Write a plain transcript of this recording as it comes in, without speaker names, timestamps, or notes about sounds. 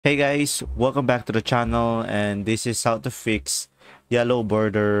Hey guys, welcome back to the channel, and this is how to fix yellow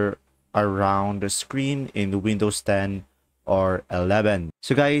border around the screen in Windows 10 or 11.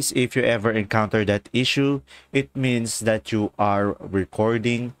 So guys, if you ever encounter that issue, it means that you are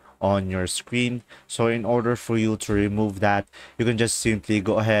recording on your screen. So in order for you to remove that, you can just simply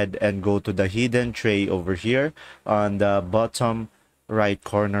go ahead and go to the hidden tray over here on the bottom right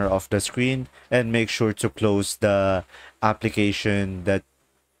corner of the screen and make sure to close the application that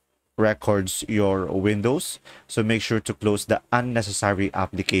records your windows. So make sure to close the unnecessary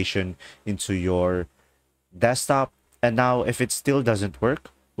application into your desktop. And now if it still doesn't work,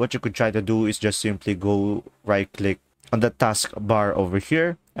 what you could try to do is just simply go right click on the task bar over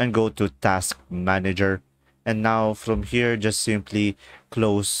here and go to task manager. And now from here, just simply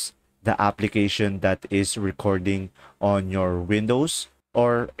close the application that is recording on your windows.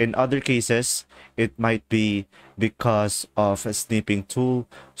 Or in other cases, it might be because of a snipping tool.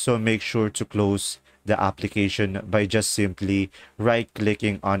 So make sure to close the application by just simply right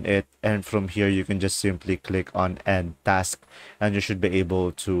clicking on it, and from here you can just simply click on end task and you should be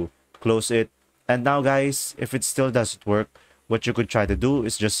able to close it. And now guys, if it still doesn't work, what you could try to do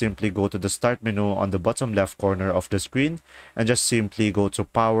is just simply go to the start menu on the bottom left corner of the screen and just simply go to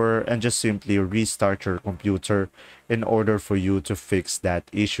power and just simply restart your computer in order for you to fix that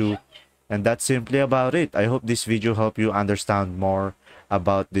issue. And that's simply about it. I hope this video helped you understand more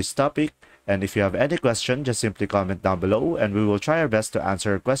about this topic. And if you have any question, just simply comment down below and we will try our best to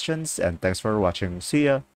answer your questions. And thanks for watching. See ya!